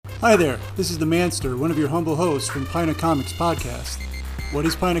Hi there, this is the Manster, one of your humble hosts from Pint of Comics podcast. What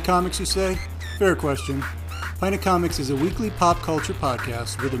is Pint of Comics, you say? Fair question. Pint of Comics is a weekly pop culture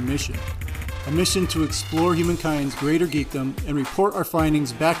podcast with a mission. A mission to explore humankind's greater geekdom and report our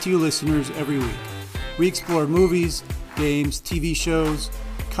findings back to you listeners every week. We explore movies, games, TV shows,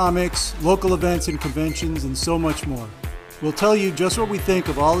 comics, local events and conventions, and so much more. We'll tell you just what we think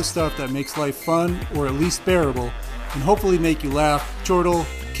of all the stuff that makes life fun, or at least bearable, and hopefully make you laugh, chortle,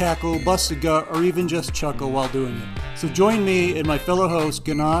 cackle, bust a gut, or even just chuckle while doing it. So join me and my fellow host,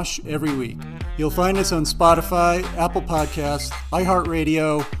 Ganache, every week. You'll find us on Spotify, Apple Podcasts,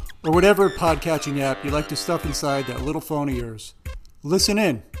 iHeartRadio, or whatever podcatching app you like to stuff inside that little phone of yours. Listen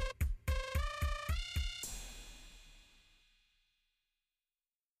in.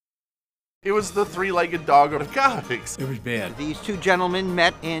 It was the three-legged dog of comics. It was bad. These two gentlemen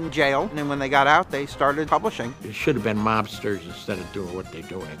met in jail, and then when they got out, they started publishing. It should have been mobsters instead of doing what they're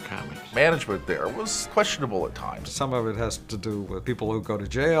doing in comics. Management there was questionable at times. Some of it has to do with people who go to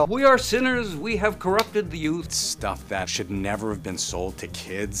jail. We are sinners, we have corrupted the youth. Stuff that should never have been sold to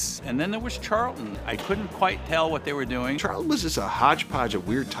kids. And then there was Charlton. I couldn't quite tell what they were doing. Charlton was just a hodgepodge of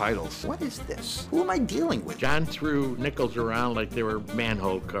weird titles. What is this? Who am I dealing with? John threw nickels around like they were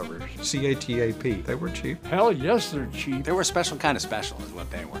manhole covers. CATAP. They were cheap. Hell yes, they're cheap. They were a special kind of special is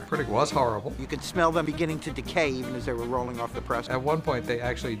what they were. Critic was horrible. You could smell them beginning to decay even as they were rolling off the press. At one point, they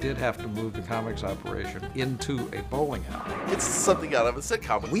actually did have to move the comics operation into a bowling alley. It's something out of a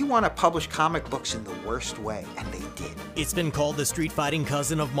sitcom. We want to publish comic books in the worst way, and they did. It's been called the street-fighting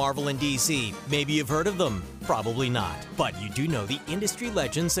cousin of Marvel and DC. Maybe you've heard of them. Probably not. But you do know the industry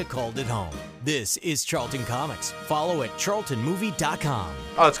legends that called it home. This is Charlton Comics. Follow at charltonmovie.com.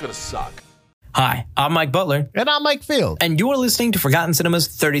 Oh, it's gonna suck. Hi, I'm Mike Butler. And I'm Mike Field. And you're listening to Forgotten Cinema's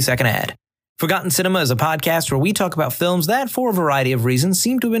 30-Second Ad. Forgotten Cinema is a podcast where we talk about films that, for a variety of reasons,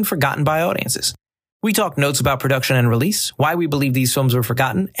 seem to have been forgotten by audiences. We talk notes about production and release, why we believe these films were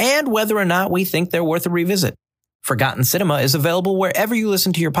forgotten, and whether or not we think they're worth a revisit. Forgotten Cinema is available wherever you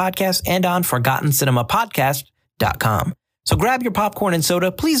listen to your podcast and on ForgottenCinemaPodcast.com. So grab your popcorn and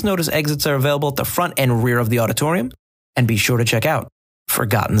soda. Please notice exits are available at the front and rear of the auditorium. And be sure to check out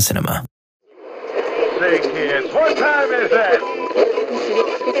Forgotten Cinema. Say, kids, what time is that?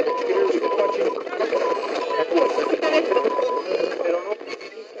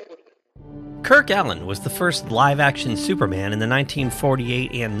 Kirk Allen was the first live-action Superman in the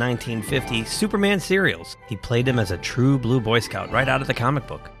 1948 and 1950 Superman serials. He played him as a true blue Boy Scout right out of the comic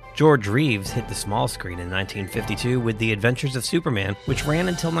book. George Reeves hit the small screen in 1952 with The Adventures of Superman, which ran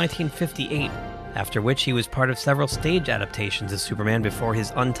until 1958, after which he was part of several stage adaptations of Superman before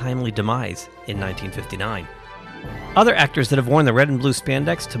his untimely demise in 1959. Other actors that have worn the red and blue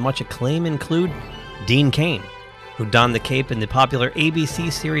spandex to much acclaim include Dean Cain, who donned the cape in the popular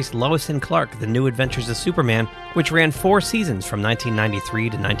ABC series Lois and Clark, The New Adventures of Superman, which ran 4 seasons from 1993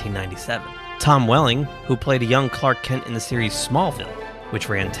 to 1997. Tom Welling, who played a young Clark Kent in the series Smallville, which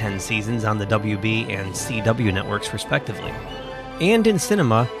ran 10 seasons on the WB and CW networks respectively. And in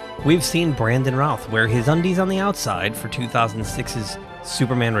cinema, we've seen Brandon Routh wear his undies on the outside for 2006's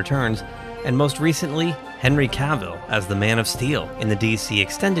Superman Returns, and most recently, Henry Cavill as the Man of Steel in the DC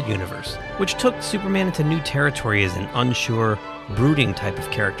Extended Universe, which took Superman into new territory as an unsure, brooding type of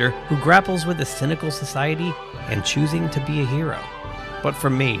character who grapples with a cynical society and choosing to be a hero. But for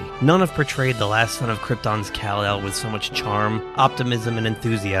me, none have portrayed the last son of Krypton's Kal-El with so much charm, optimism, and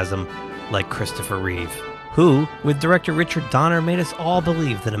enthusiasm like Christopher Reeve, who, with director Richard Donner, made us all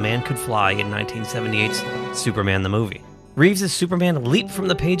believe that a man could fly in 1978's Superman the movie. Reeves' Superman leaped from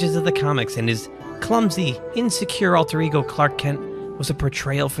the pages of the comics, and his clumsy, insecure alter ego Clark Kent was a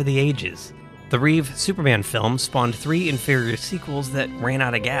portrayal for the ages. The Reeve Superman film spawned 3 inferior sequels that ran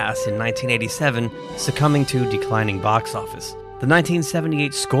out of gas in 1987, succumbing to declining box office. The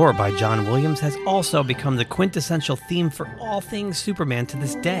 1978 score by John Williams has also become the quintessential theme for all things Superman to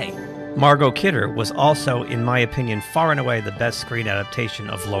this day. Margot Kidder was also, in my opinion, far and away the best screen adaptation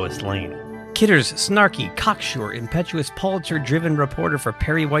of Lois Lane. Kidder's snarky, cocksure, impetuous, Pulitzer-driven reporter for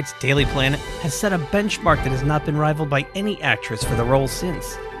Perry White's Daily Planet has set a benchmark that has not been rivaled by any actress for the role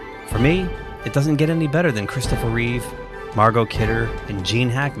since. For me, it doesn't get any better than Christopher Reeve, Margot Kidder, and Gene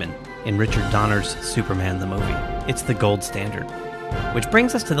Hackman in Richard Donner's Superman the movie. It's the gold standard. Which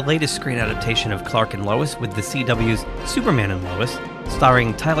brings us to the latest screen adaptation of Clark and Lois with the CW's Superman and Lois,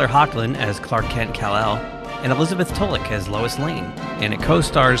 starring Tyler Hoechlin as Clark Kent Kal-El, and Elizabeth Tulloch as Lois Lane, and it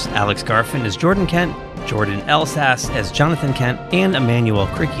co-stars Alex Garfin as Jordan Kent, Jordan Elsass as Jonathan Kent, and Emmanuel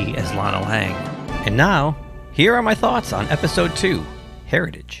Criqui as Lana Lang. And now, here are my thoughts on Episode 2,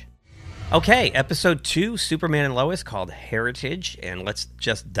 Heritage. Okay, episode 2, Superman and Lois, called Heritage, and let's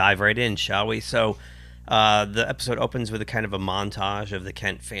just dive right in, shall we? So, the episode opens with a kind of a montage of the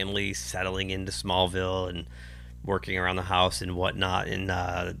Kent family settling into Smallville and working around the house and whatnot, and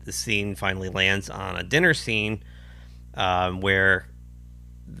the scene finally lands on a dinner scene where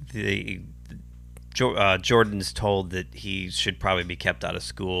Jordan's told that he should probably be kept out of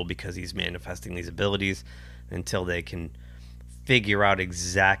school because he's manifesting these abilities until they can figure out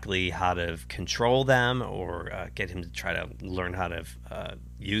exactly how to control them or get him to try to learn how to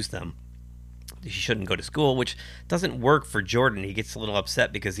use them. He shouldn't go to school, which doesn't work for Jordan. He gets a little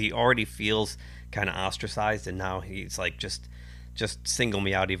upset because he already feels kind of ostracized, and now he's like, just single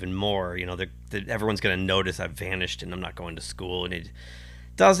me out even more. You know, everyone's going to notice I've vanished and I'm not going to school, and it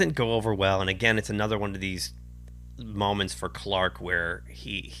doesn't go over well. And again, it's another one of these moments for Clark where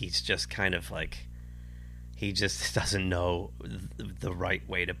he's just kind of like, he just doesn't know the right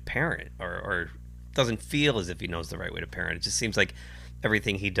way to parent, or doesn't feel as if he knows the right way to parent. It just seems like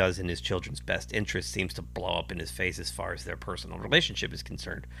everything he does in his children's best interest seems to blow up in his face as far as their personal relationship is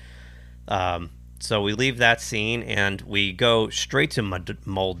concerned. So we leave that scene and we go straight to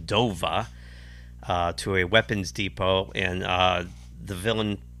Moldova, to a weapons depot, and the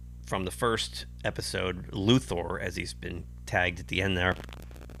villain from the first episode, Luthor, as he's been tagged at the end there,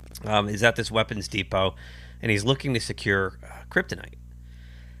 is at this weapons depot, and he's looking to secure kryptonite.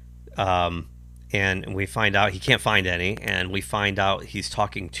 And we find out he can't find any, and we find out he's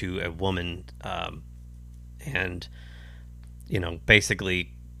talking to a woman, and, you know,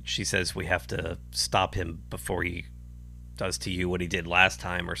 basically she says we have to stop him before he does to you what he did last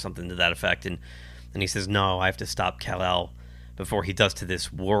time, or something to that effect. And he says, no, I have to stop Kal-El before he does to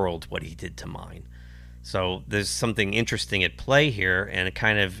this world what he did to mine. So there's something interesting at play here, and it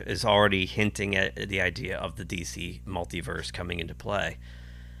kind of is already hinting at the idea of the DC multiverse coming into play.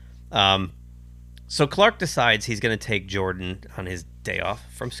 So Clark decides he's going to take Jordan on his day off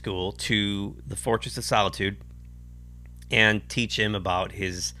from school to the Fortress of Solitude and teach him about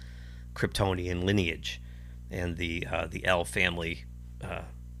his Kryptonian lineage and the L family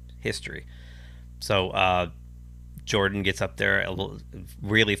history. So Jordan gets up there,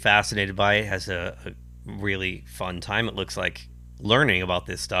 really fascinated by it, has a really fun time, it looks like, learning about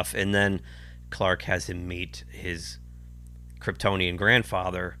this stuff, and then Clark has him meet his Kryptonian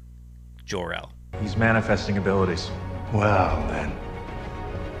grandfather, Jor-El. He's manifesting abilities. Well, then,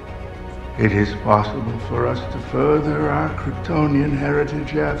 it is possible for us to further our Kryptonian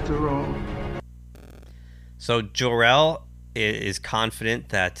heritage after all. So Jor-El is confident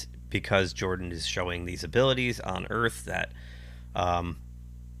that because Jordan is showing these abilities on Earth, that,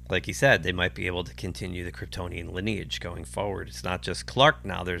 like he said, they might be able to continue the Kryptonian lineage going forward. It's not just Clark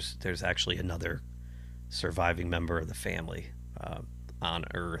now. There's actually another surviving member of the family on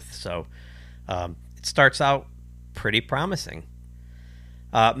Earth. So it starts out pretty promising.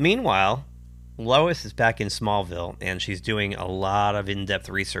 Meanwhile, Lois is back in Smallville, and she's doing a lot of in-depth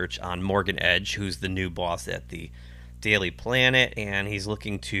research on Morgan Edge, who's the new boss at the Daily Planet, and he's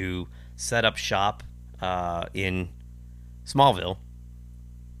looking to set up shop in Smallville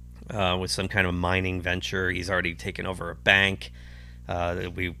with some kind of mining venture. He's already taken over a bank.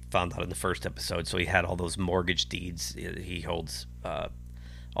 We found out in the first episode, so he had all those mortgage deeds he holds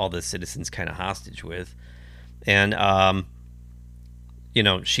all the citizens kind of hostage with. And, you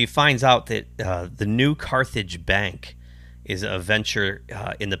know, she finds out that the New Carthage Bank is a venture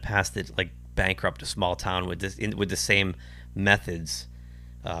in the past that, like, bankrupt a small town with the same methods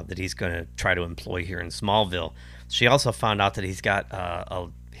that he's going to try to employ here in Smallville. She also found out that he's got a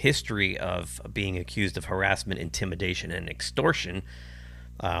history of being accused of harassment, intimidation, and extortion.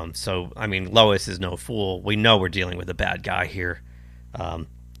 So, I mean, Lois is no fool. We know we're dealing with a bad guy here.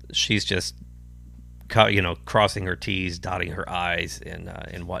 She's just, you know, crossing her T's, dotting her I's,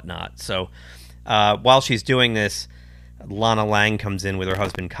 and whatnot. So, while she's doing this, Lana Lang comes in with her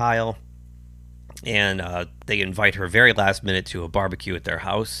husband Kyle, and they invite her very last minute to a barbecue at their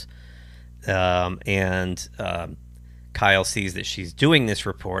house. And Kyle sees that she's doing this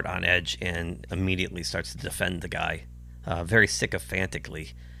report on Edge and immediately starts to defend the guy, very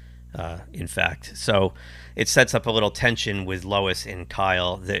sycophantically, in fact. So it sets up a little tension with Lois and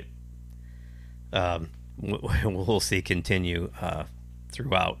Kyle that we'll see continue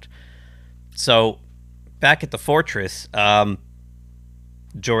throughout. So back at the fortress,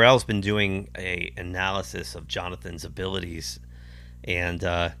 Jor-El's been doing a analysis of Jonathan's abilities,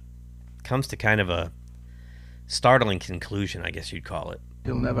 and comes to kind of a startling conclusion, I guess you'd call it.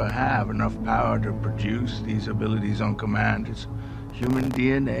 He'll never have enough power to produce these abilities on command. His human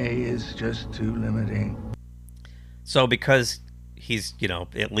DNA is just too limiting. So because he's,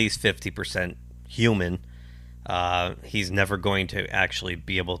 at least 50% human. He's never going to actually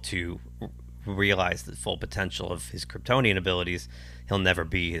be able to realize the full potential of his Kryptonian abilities. He'll never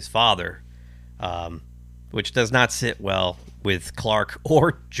be his father, which does not sit well with Clark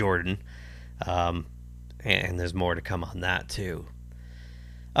or Jordan. And there's more to come on that, too.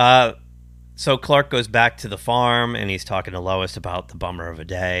 So Clark goes back to the farm, and he's talking to Lois about the bummer of a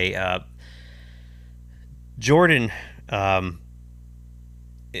day. Jordan,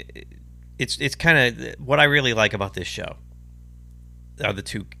 it's kind of what I really like about this show are the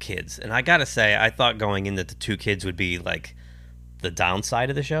two kids. And I gotta say, I thought going in that the two kids would be like the downside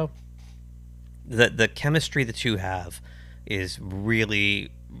of the show. The chemistry the two have is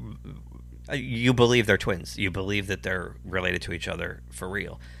really, you believe they're twins. You believe that they're related to each other for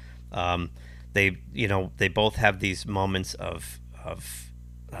real. They both have these moments of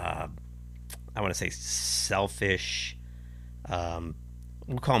I want to say selfish,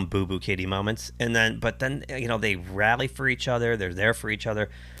 we'll call them boo-boo kitty moments, but then they rally for each other. They're there for each other,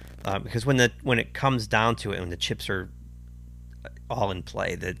 because when it comes down to it, when the chips are all in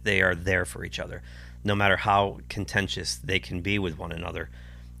play, that they are there for each other, no matter how contentious they can be with one another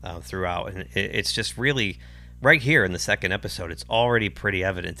throughout. And it's just really right here in the second episode, it's already pretty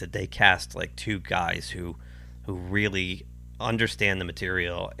evident that they cast like two guys who really understand the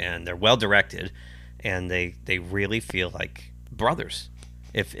material, and they're well directed, and they really feel like brothers.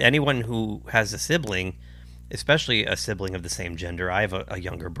 If anyone who has a sibling, especially a sibling of the same gender, I have a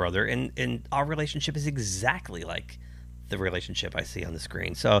younger brother, and our relationship is exactly like the relationship I see on the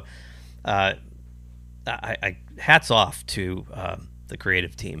screen. So I hats off to the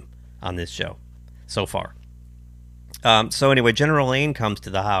creative team on this show so far. So anyway, General Lane comes to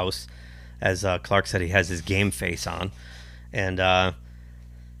the house. As Clark said, he has his game face on. And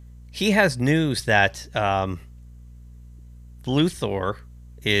he has news that Luthor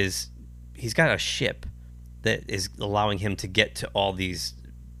he's got a ship that is allowing him to get to all these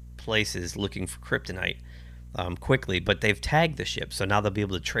places looking for kryptonite quickly, but they've tagged the ship, so now they'll be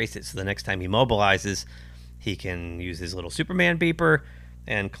able to trace it. So the next time he mobilizes, he can use his little Superman beeper,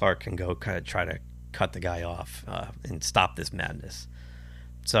 and Clark can go try to cut the guy off and stop this madness.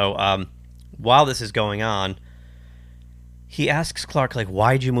 So while this is going on, he asks Clark, like,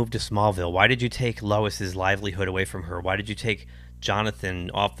 why'd you move to Smallville? Why did you take Lois's livelihood away from her? Why did you take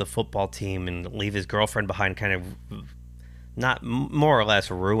Jonathan off the football team and leave his girlfriend behind, kind of not more or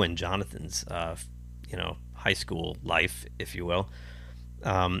less ruin Jonathan's, high school life, if you will.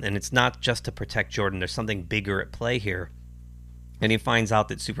 And it's not just to protect Jordan. There's something bigger at play here. And he finds out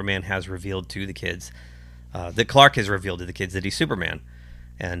that Superman has revealed to the kids, that Clark has revealed to the kids that he's Superman.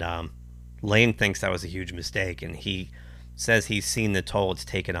 And Lane thinks that was a huge mistake, and he says he's seen the toll it's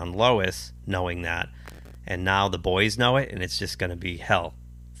taken on Lois, knowing that, and now the boys know it, and it's just going to be hell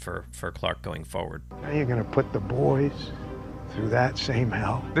for Clark going forward. Now you're going to put the boys through that same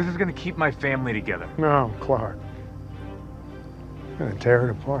hell? This is going to keep my family together. No, Clark. I'm going to tear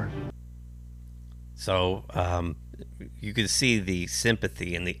it apart. So you can see the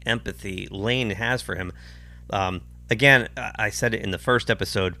sympathy and the empathy Lane has for him. Again, I said it in the first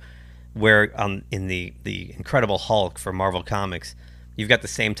episode, where in the Incredible Hulk for Marvel Comics, you've got the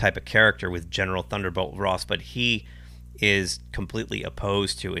same type of character with General Thunderbolt Ross, but he is completely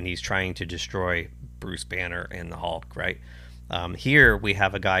opposed to, and he's trying to destroy Bruce Banner and the Hulk, right? Here we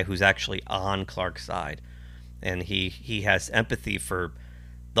have a guy who's actually on Clark's side, and he has empathy for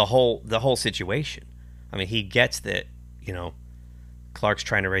the whole situation. I mean, he gets that, Clark's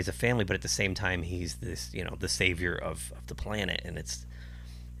trying to raise a family, but at the same time, he's this, the savior of the planet, and it's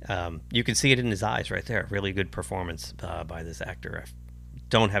you can see it in his eyes right there. Really good performance by this actor. I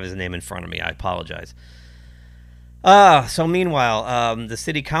don't have his name in front of me. I apologize. So meanwhile, the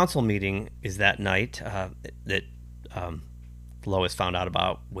city council meeting is that night that Lois found out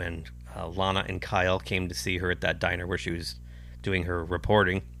about when Lana and Kyle came to see her at that diner where she was doing her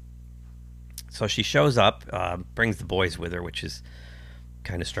reporting. So she shows up, brings the boys with her, which is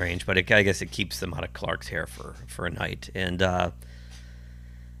kind of strange, but I guess it keeps them out of Clark's hair for a night. And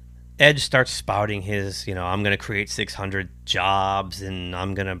Edge starts spouting his, I'm going to create 600 jobs, and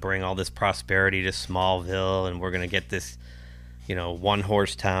I'm going to bring all this prosperity to Smallville, and we're going to get this,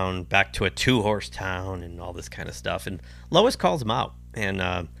 one-horse town back to a two-horse town, and all this kind of stuff. And Lois calls him out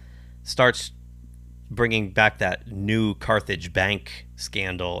and starts bringing back that new Carthage Bank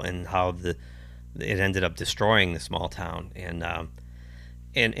scandal and how it ended up destroying the small town. And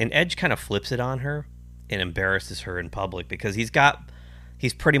Edge kind of flips it on her and embarrasses her in public, because he's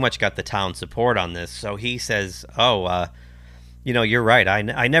pretty much got the town support on this. So he says, you're right.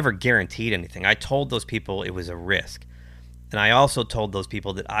 I never guaranteed anything. I told those people it was a risk. And I also told those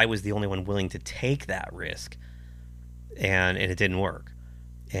people that I was the only one willing to take that risk, and it didn't work.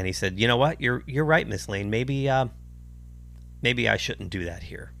 And he said, you know what, you're right, Miss Lane. Maybe I shouldn't do that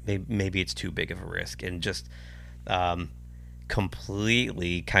here. Maybe it's too big of a risk, and just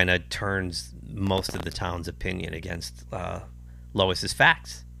completely kind of turns most of the town's opinion against Lois's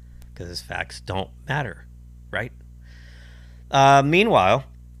facts, because his facts don't matter, right? Meanwhile,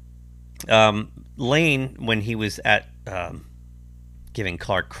 Lane, when he was at giving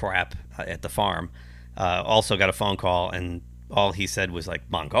Clark crap at the farm, also got a phone call, and all he said was like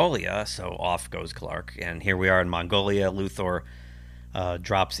Mongolia, so off goes Clark, and here we are in Mongolia. Luthor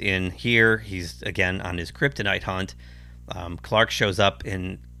drops in here. He's again on his kryptonite hunt. Clark shows up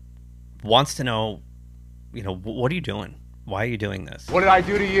and wants to know, what are you doing? Why are you doing this? What did I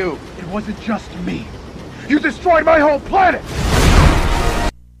do to you? It wasn't just me. You destroyed my whole planet!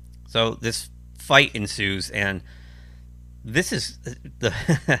 So this fight ensues, and this is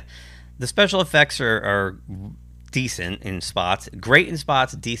the special effects are decent in spots, great in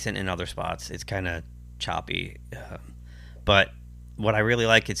spots, decent in other spots. It's kind of choppy, but what I really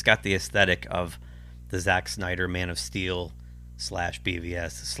like, it's got the aesthetic of the Zack Snyder Man of Steel /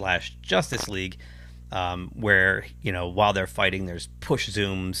 BVS / Justice League, where while they're fighting, there's push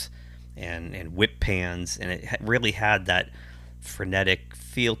zooms and whip pans, and it really had that frenetic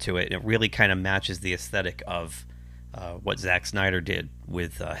feel to it. It really kind of matches the aesthetic of what Zack Snyder did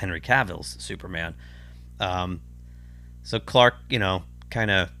with Henry Cavill's Superman. So Clark,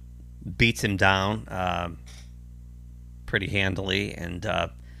 kind of beats him down pretty handily, and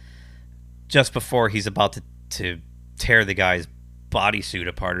just before he's about to tear the guy's bodysuit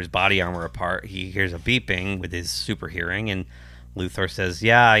apart, or his body armor apart, he hears a beeping with his super hearing, and Luthor says,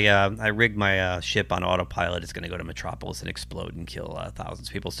 I rigged my ship on autopilot. It's going to go to Metropolis and explode and kill thousands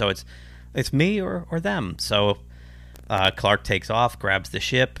of people. So it's me or them. So Clark takes off, grabs the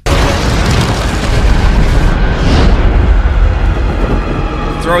ship,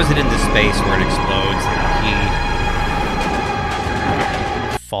 throws it into space where it explodes, and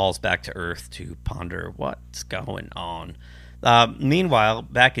he falls back to Earth to ponder what's going on. Meanwhile,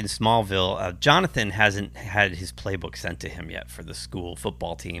 back in Smallville, Jonathan hasn't had his playbook sent to him yet for the school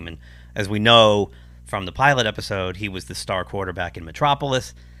football team. And as we know from the pilot episode, he was the star quarterback in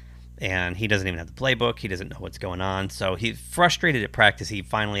Metropolis, and he doesn't even have the playbook. He doesn't know what's going on. So he's frustrated at practice. He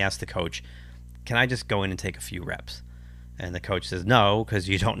finally asked the coach, can I just go in and take a few reps? And the coach says, no, because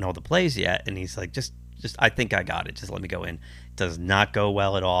you don't know the plays yet. And he's like, just I think I got it. Just let me go in. It does not go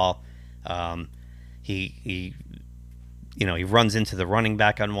well at all. He runs into the running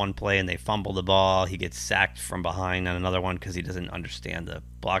back on one play, and they fumble the ball. He gets sacked from behind on another one because he doesn't understand the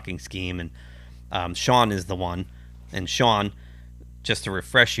blocking scheme. And Sean is the one. And Sean, just to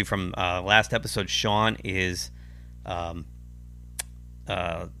refresh you from last episode, Sean is Lana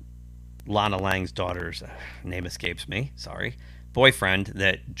Lang's daughter's name escapes me. Sorry, boyfriend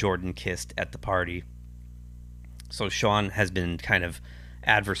that Jordan kissed at the party. So Sean has been kind of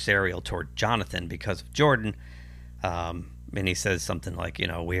adversarial toward Jonathan because of Jordan. And he says something like,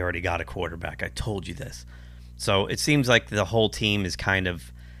 we already got a quarterback. I told you this. So it seems like the whole team is kind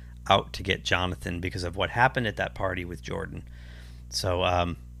of out to get Jonathan because of what happened at that party with Jordan.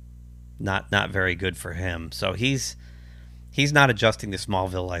 So not very good for him. So he's not adjusting to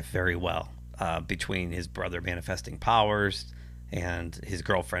Smallville life very well, between his brother manifesting powers and his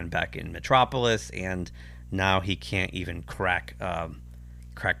girlfriend back in Metropolis, and now he can't even crack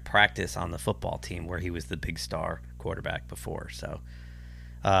practice on the football team where he was the big star quarterback before. So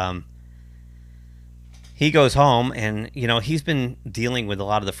he goes home, and he's been dealing with a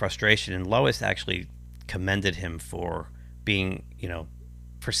lot of the frustration, and Lois actually commended him for being,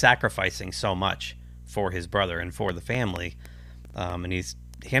 for sacrificing so much for his brother and for the family, and he's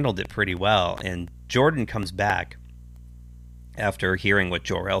handled it pretty well. And Jordan comes back after hearing what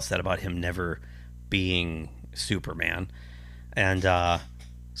Jor-El said about him never being Superman, and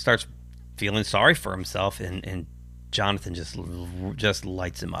starts feeling sorry for himself, and Jonathan just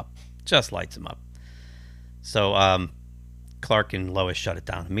lights him up. So Clark and Lois shut it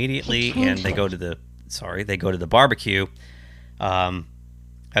down immediately, and they go to the barbecue.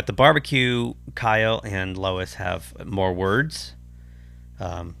 At the barbecue, Kyle and Lois have more words.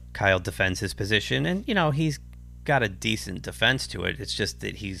 Kyle defends his position, and he's got a decent defense to it. It's just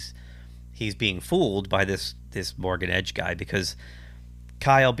that he's being fooled by this Morgan Edge guy, because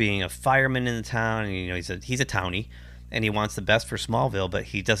Kyle, being a fireman in the town, and he's a townie, and he wants the best for Smallville, but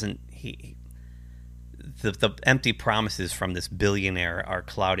he doesn't. The empty promises from this billionaire are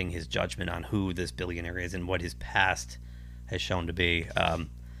clouding his judgment on who this billionaire is and what his past has shown to be.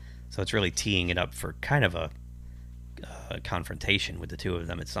 So it's really teeing it up for kind of a confrontation with the two of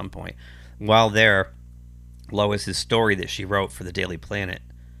them at some point. While there, Lois's story that she wrote for the Daily Planet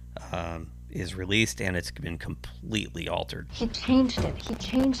is released, and it's been completely altered. He changed it. He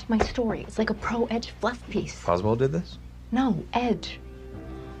changed my story. It's like a pro-Edge fluff piece. Oswald did this? No, Edge.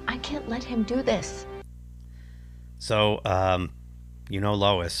 I can't let him do this. So,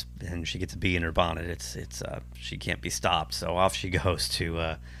 Lois, and she gets a bee in her bonnet. It's she can't be stopped. So off she goes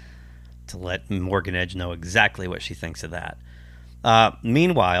to let Morgan Edge know exactly what she thinks of that.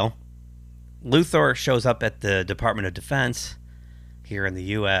 Meanwhile, Luthor shows up at the Department of Defense here in the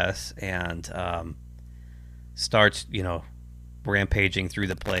U.S. and starts, rampaging through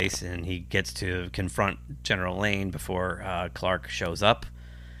the place, and he gets to confront General Lane before Clark shows up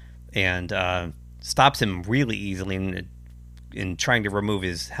and stops him really easily. And in trying to remove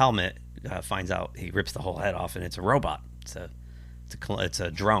his helmet, finds out he rips the whole head off, and it's a robot. It's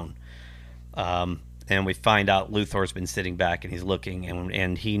a drone. And we find out Luthor's been sitting back and he's looking,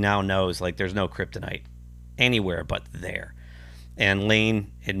 and he now knows there's no kryptonite anywhere but there. And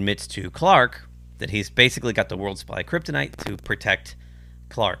Lane admits to Clark that he's basically got the world's supply of kryptonite to protect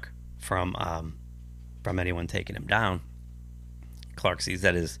Clark from anyone taking him down. Clark sees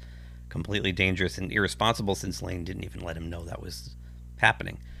that as completely dangerous and irresponsible, since Lane didn't even let him know that was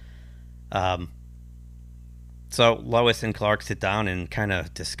happening. So Lois and Clark sit down and kind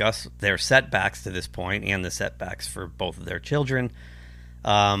of discuss their setbacks to this point and the setbacks for both of their children.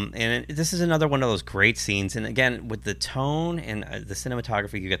 This is another one of those great scenes. And again, with the tone and the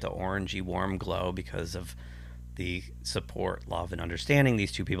cinematography, you get the orangey warm glow because of the support, love, and understanding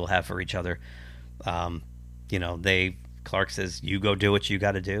these two people have for each other. Clark says, "You go do what you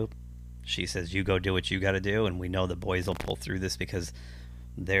got to do." She says, "You go do what you got to do." And we know the boys will pull through this because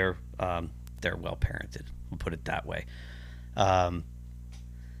they're well parented. We'll put it that way.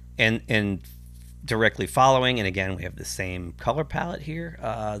 And directly following, and again, we have the same color palette here.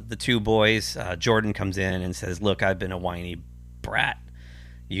 The two boys, Jordan comes in and says, "Look, I've been a whiny brat.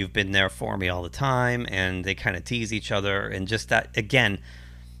 You've been there for me all the time." And they kind of tease each other, and just that, again,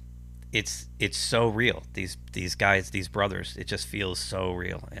 it's so real. These guys, these brothers, it just feels so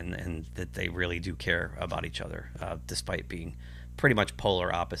real, and that they really do care about each other, despite being pretty much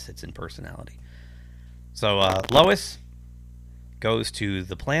polar opposites in personality. So Lois goes to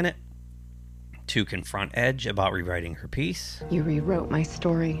the planet to confront Edge about rewriting her piece. You rewrote my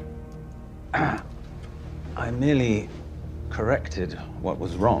story. I merely corrected what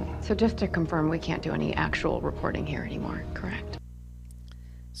was wrong. So just to confirm, we can't do any actual reporting here anymore, correct?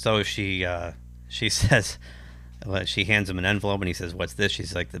 So she says, she hands him an envelope, and he says, "What's this?"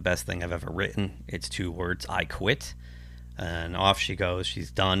 She's like, "The best thing I've ever written. It's 2 words, I quit." And off she goes. She's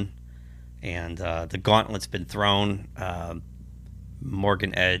done. And the gauntlet's been thrown.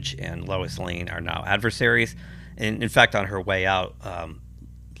 Morgan Edge and Lois Lane are now adversaries. And in fact, on her way out,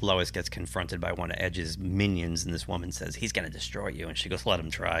 Lois gets confronted by one of Edge's minions, and this woman says, "He's going to destroy you." And she goes, "Let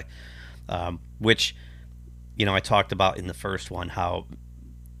him try." Which, I talked about in the first one, how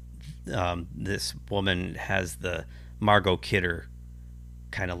this woman has the Margot Kidder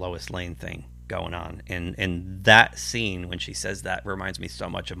kind of Lois Lane thing going on, and that scene when she says that reminds me so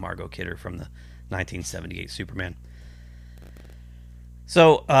much of Margot Kidder from the 1978 Superman.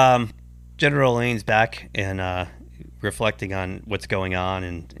 So General Lane's back and reflecting on what's going on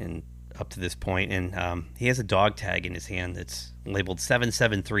and up to this point, and he has a dog tag in his hand that's labeled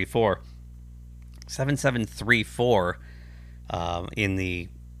 7734. 7734 in the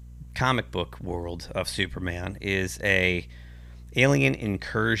comic book world of Superman is a alien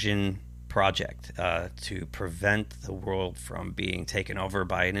incursion project to prevent the world from being taken over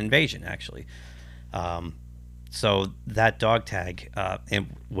by an invasion, actually. So that dog tag,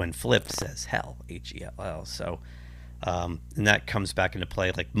 and when flipped, says hell, Hell. So, and that comes back into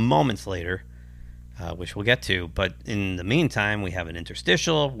play moments later, which we'll get to. But in the meantime, we have an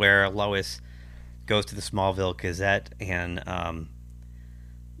interstitial where Lois goes to the Smallville Gazette and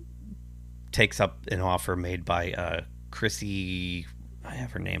takes up an offer made by Chrissy. I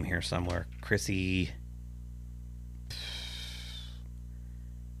have her name here somewhere. Chrissy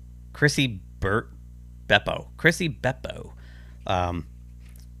Beppo,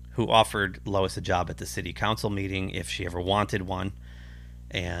 who offered Lois a job at the city council meeting if she ever wanted one.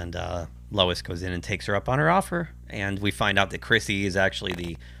 And Lois goes in and takes her up on her offer. And we find out that Chrissy is actually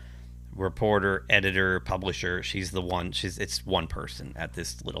the reporter, editor, publisher. She's the one. It's one person at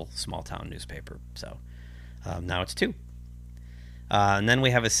this little small town newspaper. So now it's 2. And then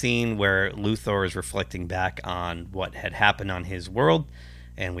we have a scene where Luthor is reflecting back on what had happened on his world,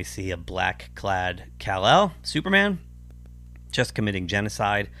 and we see a black-clad Kal-El, Superman, just committing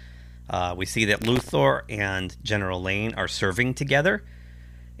genocide We see that Luthor and General Lane are serving together.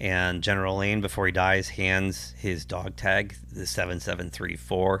 And General Lane, before he dies, hands his dog tag, the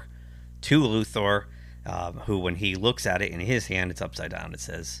 7734, to Luthor, who, when he looks at it in his hand, it's upside down. It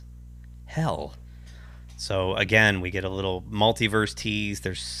says, hell. So, again, we get a little multiverse tease.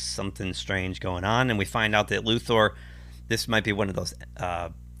 There's something strange going on. And we find out that Luthor, this might be one of those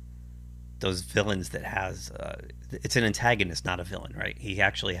villains that has... it's an antagonist, not a villain, right? He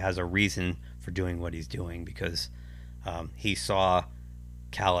actually has a reason for doing what he's doing because he saw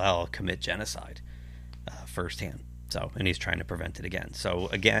Kal-El commit genocide firsthand. So, and he's trying to prevent it again. So,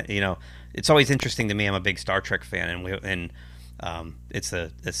 again, it's always interesting to me. I'm a big Star Trek fan, and it's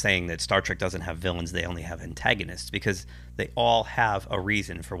a saying that Star Trek doesn't have villains; they only have antagonists because they all have a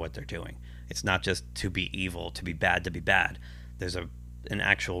reason for what they're doing. It's not just to be evil, to be bad, to be bad. There's an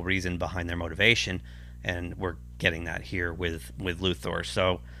actual reason behind their motivation, and we're getting that here with Luthor.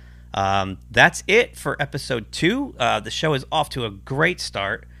 So. That's it for episode 2. The show is off to a great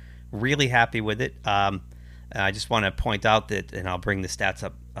start. Really happy with it. I just want to point out that, and I'll bring the stats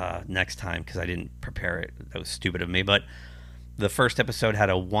up next time because I didn't prepare it. That was stupid of me. But the first episode had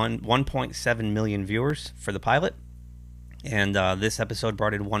 1.7 million viewers for the pilot. And this episode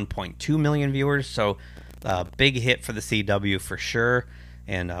brought in 1.2 million viewers. So big hit for the CW for sure.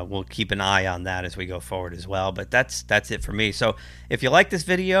 And we'll keep an eye on that as we go forward as well. But that's it for me. So if you like this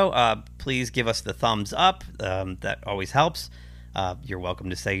video, please give us the thumbs up. That always helps. You're welcome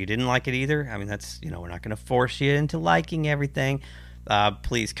to say you didn't like it either. I mean, that's, we're not going to force you into liking everything.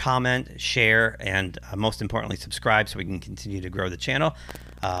 Please comment, share, and most importantly, subscribe so we can continue to grow the channel.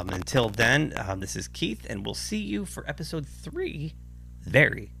 Until then, this is Keith, and we'll see you for episode 3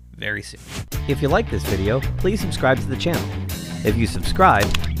 very, very soon. If you like this video, please subscribe to the channel. If you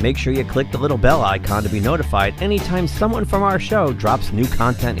subscribe, make sure you click the little bell icon to be notified anytime someone from our show drops new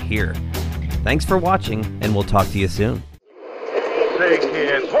content here. Thanks for watching, and we'll talk to you soon. Say,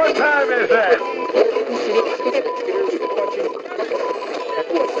 kids, what time is that?